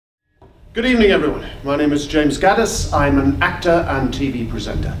Good evening, everyone. My name is James Gaddas. I'm an actor and TV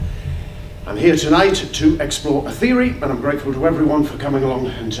presenter. I'm here tonight to explore a theory, and I'm grateful to everyone for coming along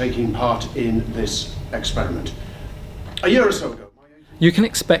and taking part in this experiment. A year or so ago, you can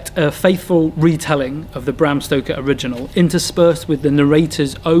expect a faithful retelling of the Bram Stoker original, interspersed with the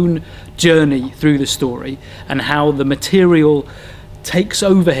narrator's own journey through the story and how the material takes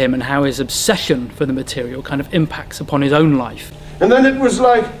over him and how his obsession for the material kind of impacts upon his own life. And then it was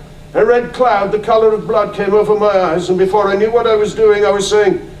like a red cloud, the colour of blood, came over my eyes, and before I knew what I was doing, I was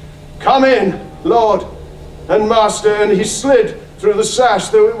saying, "Come in, Lord and Master," and he slid through the sash,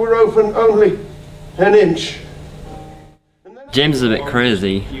 though it were open only an inch. James is a bit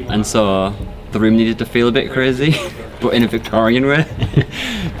crazy, and so the room needed to feel a bit crazy, but in a Victorian way,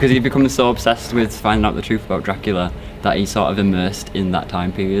 because he becomes so obsessed with finding out the truth about Dracula that he's sort of immersed in that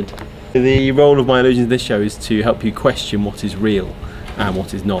time period. The role of my illusions in this show is to help you question what is real and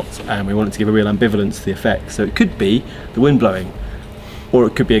what is not, and we want it to give a real ambivalence to the effect. So it could be the wind blowing, or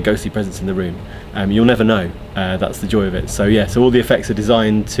it could be a ghostly presence in the room. You'll never know. That's the joy of it. So yeah, so all the effects are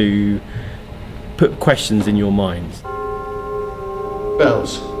designed to put questions in your minds.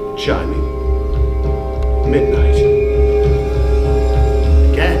 Bells chiming. Midnight.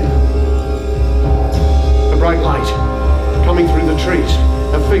 Again. A bright light coming through the trees.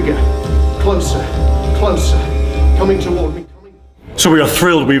 A figure closer, closer, coming toward me. So we are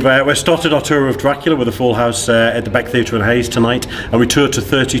thrilled. We've started our tour of Dracula with a full house at the Beck Theatre in Hayes tonight, and we toured to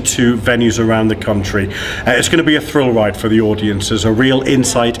 32 venues around the country. It's going to be a thrill ride for the audiences, a real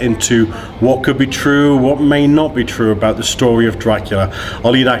insight into what could be true, what may not be true about the story of Dracula.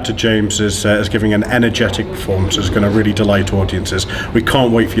 Our lead actor James is giving an energetic performance. It's going to really delight audiences. We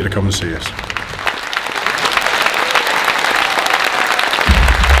can't wait for you to come and see us.